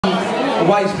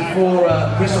ways before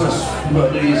Christmas,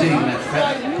 but New Year's Eve, in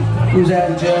fact. He was out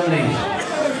in Germany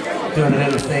doing a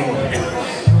little thing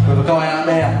with a guy out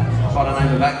there by the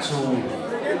name of Axel.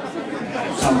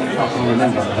 Something I can't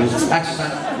remember. Axel.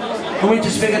 And we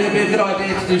just figured it'd be a good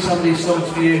idea to do some of these songs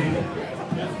for you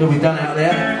that we've done out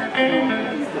there.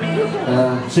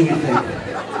 See what you think.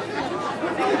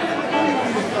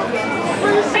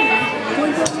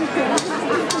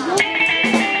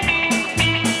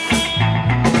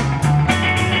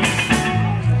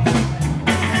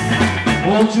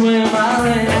 Won't you wear my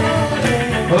ring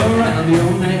around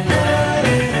your neck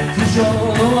to show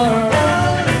the world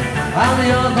I'm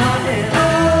yours, my hand?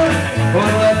 Oh,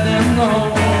 let them know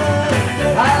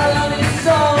I love you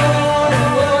so.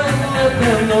 Oh, and let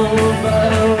them know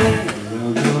about a ring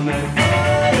around your neck.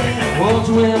 Won't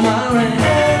you wear my ring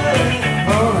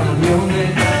around your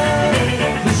neck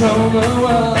to show the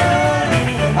world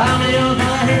I'm yours,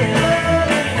 my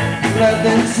hand? Let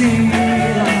them see